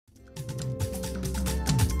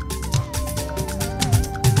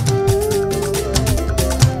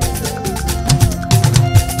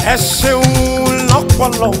ẹ ṣeun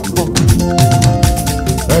lọ́pọ̀lọpọ̀,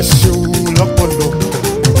 ẹ ṣeun lọ́pọ̀lọpọ̀.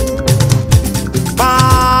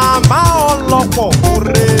 Màmá ọlọ́pọ̀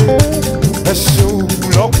oore, ẹ ṣeun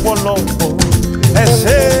lọ́pọ̀lọpọ̀. Ẹ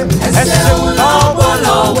ṣeun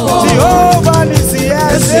lọ́pọ̀lọpọ̀. Jèhófà nìsí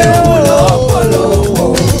ẹ ṣeun lọ́pọ̀lọpọ̀.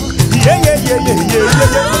 Yeyeyeyeyeye.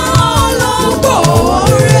 Ọlọ́pọ̀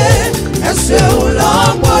oore, ẹ ṣeun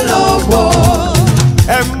lọ́pọ̀lọpọ̀.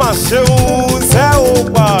 Ẹ má ṣeun tẹ́ ò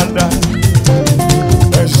padà.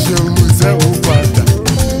 Ẹ ṣeun tẹ́ ò padà.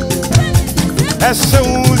 Ẹ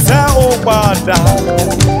ṣeun tẹ́ ò padà.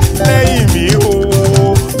 Lẹ́yìn mi o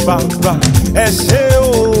bàbá. Ẹ ṣe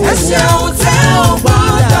o. Ẹ ṣeun tẹ́ ò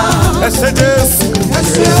padà. Ẹ ṣe Jésù. Ẹ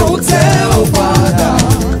ṣeun tẹ́ ò padà.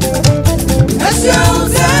 Ẹ ṣeun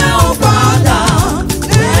tẹ́ ò padà.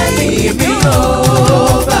 Lẹ́yìn mi o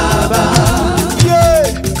bàbá.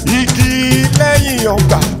 Igi lẹ́yìn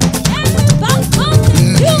ọgbà.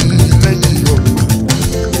 Igi lẹ́yìn ọgbà.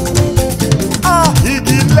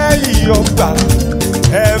 Igi lẹ́yìn ọgbà.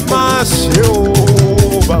 Ẹ má ṣe o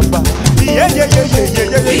bàbá.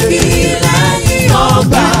 Yeyeyeyeyeye. Igi lẹ́yìn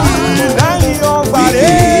ọgbà. Igi lẹ́yìn ọgbà rẹ̀.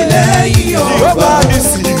 Igi lẹ́yìn ọgbà. Jèhófà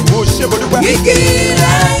nìsí mo ṣe mo dúpẹ́. Igi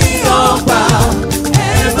lẹ́yìn ọgbà.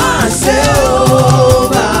 Ẹ má ṣe o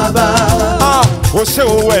bàbá. Ó ṣe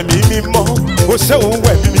òun ẹ̀mí mímọ́, ó ṣe òun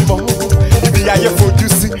ẹ̀mí mímọ́. Ibi ayé fojú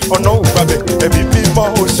sí ọ̀nà ògbàbẹ̀ ẹ̀mí mímọ́,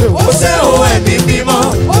 ó ṣe òun. Ó ṣe òun ẹ̀mí mímọ́,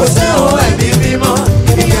 ó ṣe òun ẹ̀mí mímọ́.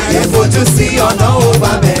 Ibi ayé fojú sí ọ̀nà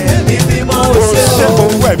ògbàbẹ̀ ẹ̀mí mímọ́, ó Ó ṣe ṣe òun.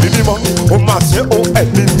 òun ẹ̀mí mímọ́, ó máa ṣe òun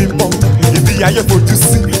ẹ̀mí mímọ́. Ibi ayé fojú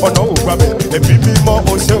sí ọ̀nà ògbàbẹ̀ ẹ̀mí mímọ́,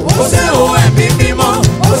 ó ṣe òun. Ó ṣe òun ẹ̀mí mímọ́,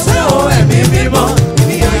 ó ṣe òun ẹ̀mí mímọ́.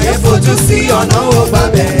 Ibi ayé fojú sí ọ̀nà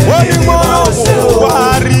ògbàbẹ̀ Wọ́n ẹ̀mí ní mímọ́, wọ́n ó ṣe òun. wá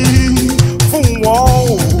rí fún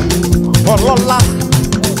wọn ọlọ́lá.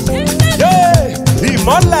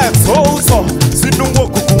 Ìmọ́lẹ̀ tó ń sọ sínú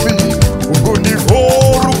òkùnkùn mi, ògo ni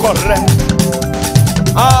orúkọ rẹ̀.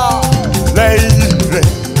 Lẹ́yìn rẹ̀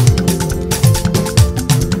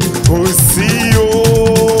kò sí o,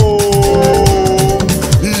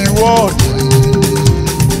 ìwọ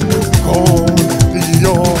nìkan ni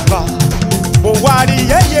ọba. Mo wá rí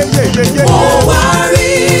yeyeyeyeye. Mo wá rí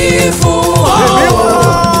fún ọ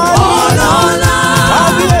ọlọ́lá.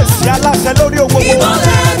 Kábíyèsí aláṣẹ lórí owó.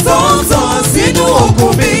 Ìmọ́lẹ̀ tó ń tàn sínú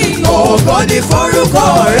òkun mi, ògo ni forúkọ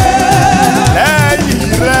rẹ̀.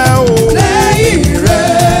 Lẹ́yìn rẹ̀ o. Lẹ́yìn rẹ̀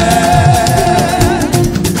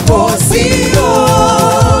kò sí o,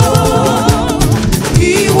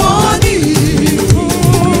 ìwọ nìkan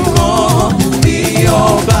ni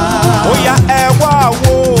ọba. Ó yá ẹ wá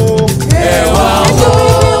wo. Ẹ wá wo.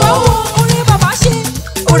 Orin bàbá ṣe,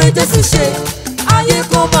 orin Jésù ṣe, ayé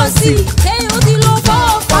kò mọ̀ sí. Ó ti lọ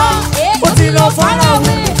fọ́ọ̀fà, ó ti lọ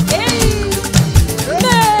farawé.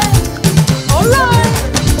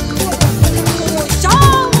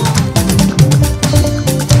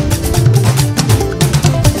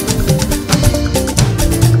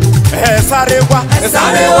 Ẹ sáré wá. Ẹ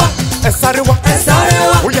sáré wá. Ẹ sáré wá. Ẹ sáré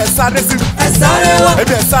wá. Ó yá ẹ sáré sí mi. Ẹ sáré wá.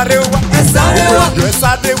 Ẹbí ẹ sáré wá. Ẹ sáré wá. Ẹ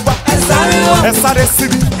sáré wá. Ẹ sáré wá. Ẹ sáré sí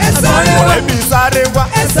mi. Ẹ sáré wá. Ọ̀rẹ́ mi sáré wá.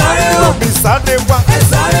 Ẹ sáré wá. Mi sáré wá. Ẹ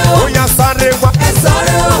sáré wá. Ó yá sáré wá. Ẹ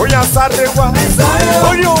sáré wá. Ó yá sáré wá. Ẹ sáré wá.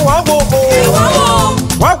 Ó yóò wá wo o. Ẹ wá wò.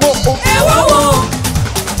 Wá wo o. Ẹ wá wò.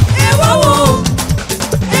 Ẹ wá wò.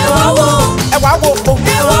 Ẹ wá wò. Ẹ wá wo o.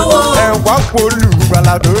 Ẹ wá wò. Ẹ wá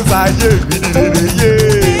olùgbàlà tó sáyé mi nìrere yé.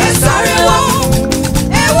 Ẹ sáré wá.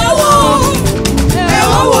 Ẹ wá wò. Ẹ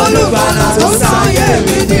wá wò olùgbàlà tó sáyé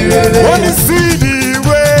mi ní rere. When you see the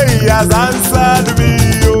way he has answered me,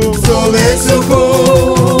 oh. Sobetuku.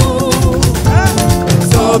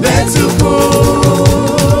 Sobetuku.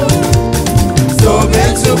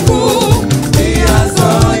 Sobetuku. He has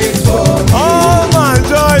done it for me. Oh my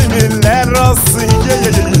joy, me let us sing, yeah,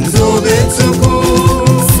 yeah, yeah. Sobetuku.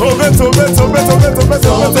 Sobe, sobe, sobe, sobe, sobe,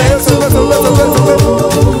 sobe, sobe, sobe, sobe, sobe,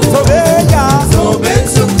 sobe, yeah.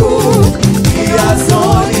 Sobetuku. He has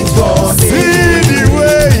done it for me. See the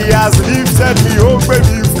way he has lifted me, oh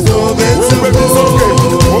baby, oh baby,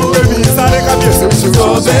 oh baby, sáré kábíyèsí oṣù.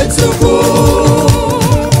 Sobetuku.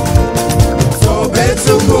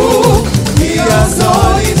 Sobetuku. He has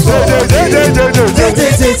done it for me.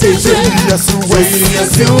 Jésù wẹ̀,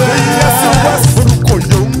 Jésù wẹ̀. orúkọ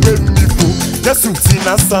yóò ń gbé mi fò. Jésù ti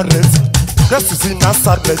Násárẹ́tì, Jésù ti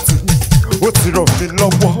Násárẹ́tì, ó ti ràn mí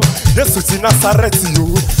lọ́wọ́. Jésù ti Násárẹ́tì o.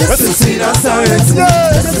 Jésù ti Násárẹ́tì,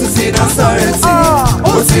 Jésù ti Násárẹ́tì,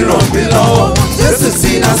 ó ti ràn mí lọ́wọ́. Jésù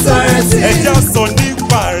ti Násárẹ́tì. Ẹja sọ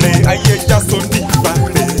nípa rẹ̀, ayé ẹja sọ nípa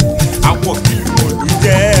rẹ̀, àwọn kìlọ̀ ló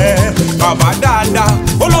jẹ́. Bàbá dáadáa,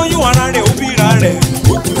 olóyún ara rẹ̀, òbí ra rẹ̀,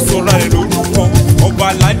 ó tún sọra rẹ̀ lórúkọ. Ọba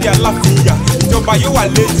aládé aláfíà, ìjọba yóò wà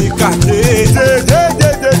léjì kàdé.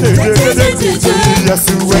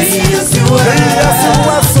 Yẹ́sùwẹ́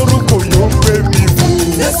sorúkọ yóò gbé mi bù.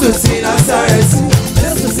 Jésù ti Násárẹ́tì,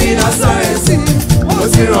 Jésù ti Násárẹ́tì, ó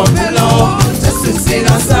ti ràn mí lọ́wọ́. Jésù ti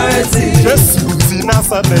Násárẹ́tì, Jésù ti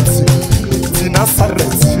Násárẹ́tì, ti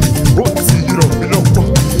Násárẹ́tì, ó ti ràn mí lọ́wọ́.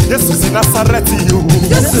 Jésù ti Násárẹ́tì yóò.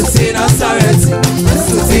 Jésù ti Násárẹ́tì,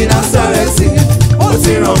 Jésù ti Násárẹ́tì, ó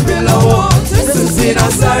ti ràn mí lọ́wọ́. Jésù ti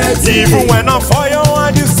Násárẹ́tì. Even when I'm fire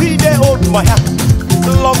and you see they hold my hand,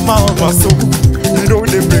 love my soul, you know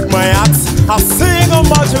they break my heart. I sing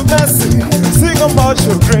about your mercy, sing about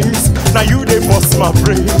your grace. Now you they bust my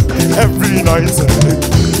brain every night and day.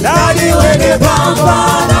 Daddy when they pamper,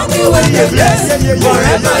 daddy when they bless.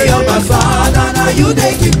 Forever you're my father, now you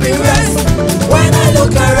they give me rest. When I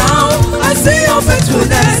look around, I see your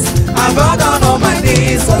faithfulness. I bow down on my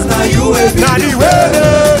knees, cause now you will be Daddy the when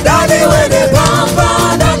best. Daddy when they pamper,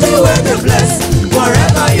 daddy when they bless.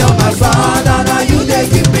 Forever you're my father, now you they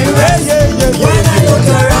give me rest. When I look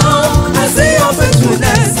around, I see your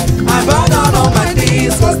faithfulness. I bow down on my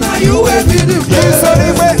knees, cause now you will be the best. Yes,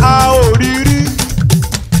 anyway, I'll read it.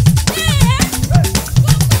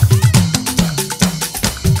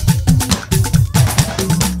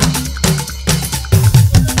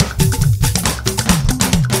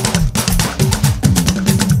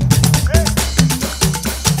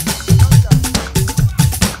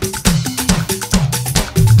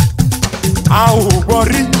 A ò gbọ́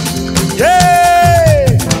rí,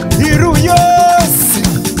 irú yóò sì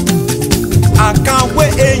àkàwé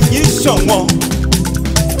èyí ṣọ̀wọ́n.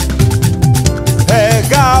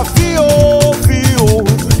 Ẹ̀gá fíò fíò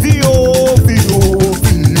fíò fíò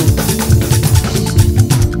fíò.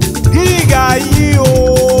 Gíga yìí o,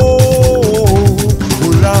 kò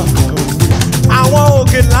lákàwé. Àwọn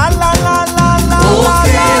òkè lálálálálá.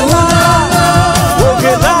 Òkè wàlálà.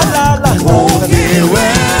 Òkè lálálá. Òkè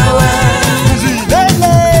wẹ́wẹ́.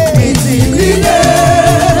 Ìjì líle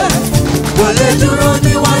kò lè dúró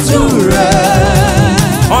níwájú rẹ̀.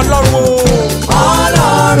 Ọlọ́run o.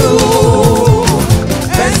 Ọlọ́run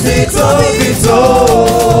ẹ̀sì tóbi tó.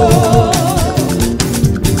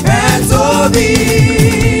 Ẹ tóbi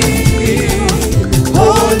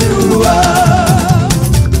Olúwa.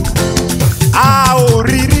 A ò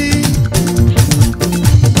rí rí,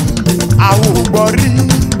 a ò gbọ́ rí,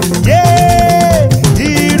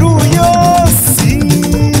 irú yóò sí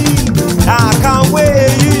àkàwé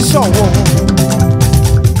èyí ṣọ̀wọ́n.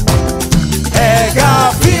 Ẹ̀gá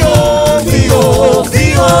fíò fíò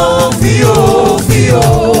fíò fíò fíò.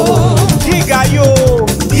 Gíga yóò,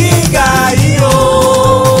 gíga yóò.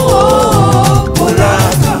 Kò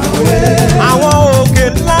lákàwé. Àwọn òkè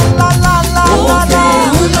ńláńláńláńlá. Òkè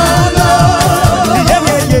ńláńlá.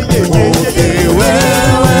 Òkè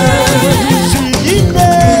wẹ́wẹ́.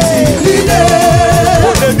 Líle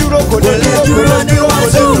Kò lè dúró, kò kò lè dúró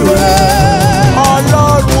níwájú rẹ̀.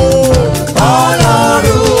 Ọlọ́run o.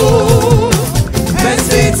 Ọlọ́run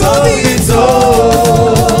ẹ̀sì tóbi tó.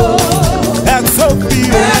 Ẹ tóbi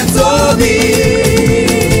o. Ẹ tóbi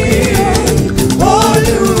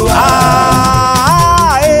Olúwa.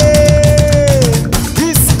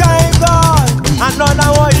 This time God, another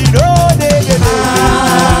one you know they get.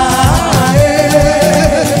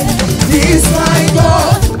 This my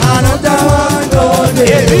God, another one don't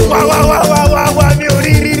Èmi dey. wá mi ò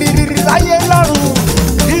rí láyé lọ́run.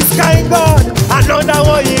 This kind God, another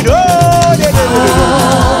one you know they get.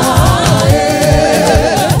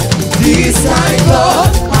 This my God,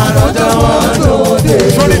 another one don't dey.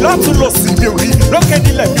 Sori lọ́tún lọ sí mi ò rí, lókè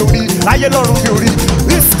nílẹ̀ mi ò rí, láyé lọ́run mi ò rí.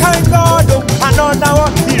 This kind God, another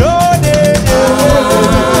one you know they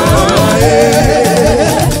get.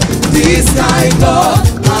 This my God,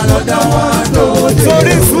 another one don't dey.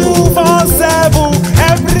 Sori 247,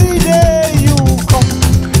 every day you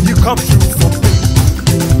come through for me.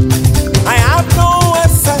 I have no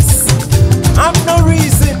excess, I've no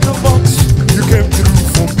reason to much. You came through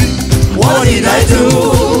for me. What did I do?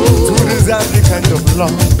 To deserve the kind of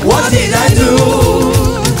love. What did I do?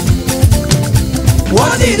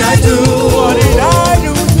 What did I do? What did I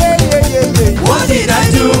do? Yeah. What did I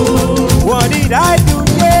do? What did I do?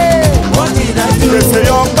 Yeah. What did I do? Gbèsè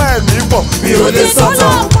ọpẹ́ mi pọ̀. Mi ò lè sọ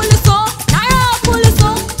tán. Kò lè sọ, náírà kò lè sọ,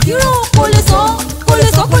 euro kò lè sọ, kò lè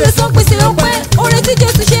sọ, kò lè sọ gbèsè ọpẹ́. Oore tí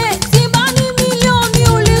Jésù ṣe, tí bá ní mílíọ̀nù mi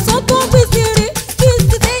ò lè sọ tó gbèsè rè kí n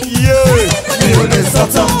ti dé. Mi ò lè sọ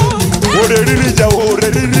tán. Oore rírí jẹ, oore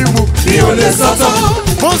rírí mu. Mi ò lè sọ tán.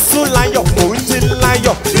 Mo ń sùn láyọ̀, mo ń jí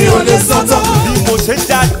láyọ̀. Mi ò lè sọ tán. Bí mo ṣe ń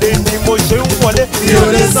jáde ni mo ṣe ń wọlé. Mi ò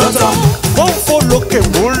lè sọ tán. Mo ń fò lókè,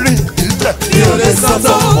 mo ń rìn nílẹ̀. Mi ò lè sọ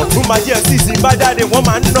tán. Otunba Jmc sì bá jáde wọ́n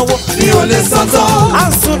máa ń náwó. Mi ò lè sọ́tọ̀.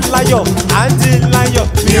 Ansun láyọ̀, Andy láyọ̀.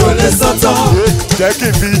 Mi ò lè sọ́tọ̀. Jẹ́ kí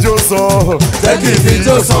n fi ijó sọ. Jẹ́ kí n fi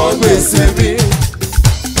ijó san gbèsè mi.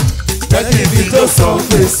 Jẹ́ kí n fi ijó san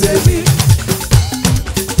gbèsè mi.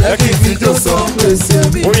 Jẹ́ kí n fi ijó san gbèsè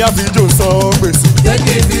mi. Ó yá fi ijó sọ gbèsè. Jẹ́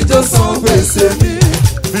kí n fi ijó san gbèsè mi.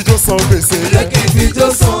 Fi ijó sọ gbèsè Jẹ́ yẹn. kí n fi ijó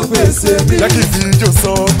san gbèsè mi. Jẹ́ kí n fi ijó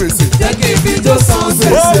sọ gbèsè. Jẹ́ kí n fi ijó san Ó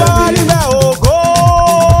gbèsè bá mi.